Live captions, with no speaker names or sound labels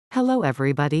Hello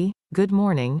everybody, good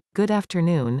morning, good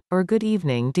afternoon, or good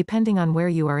evening depending on where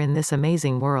you are in this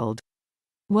amazing world.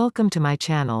 Welcome to my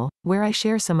channel, where I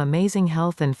share some amazing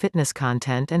health and fitness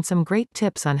content and some great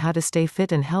tips on how to stay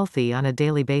fit and healthy on a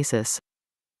daily basis.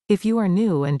 If you are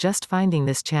new and just finding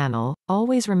this channel,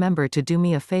 always remember to do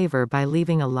me a favor by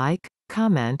leaving a like,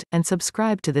 comment, and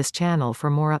subscribe to this channel for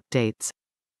more updates.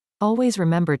 Always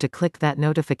remember to click that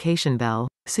notification bell,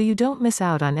 so you don't miss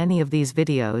out on any of these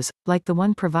videos, like the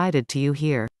one provided to you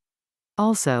here.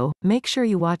 Also, make sure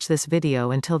you watch this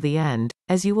video until the end,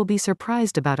 as you will be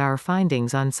surprised about our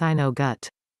findings on Synogut.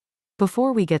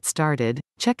 Before we get started,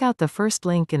 check out the first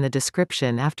link in the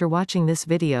description after watching this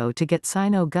video to get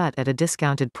Synogut at a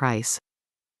discounted price.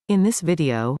 In this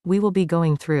video, we will be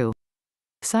going through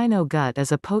Synogut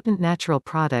is a potent natural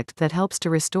product that helps to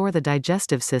restore the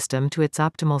digestive system to its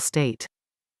optimal state.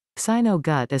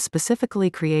 Synogut is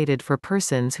specifically created for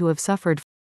persons who have suffered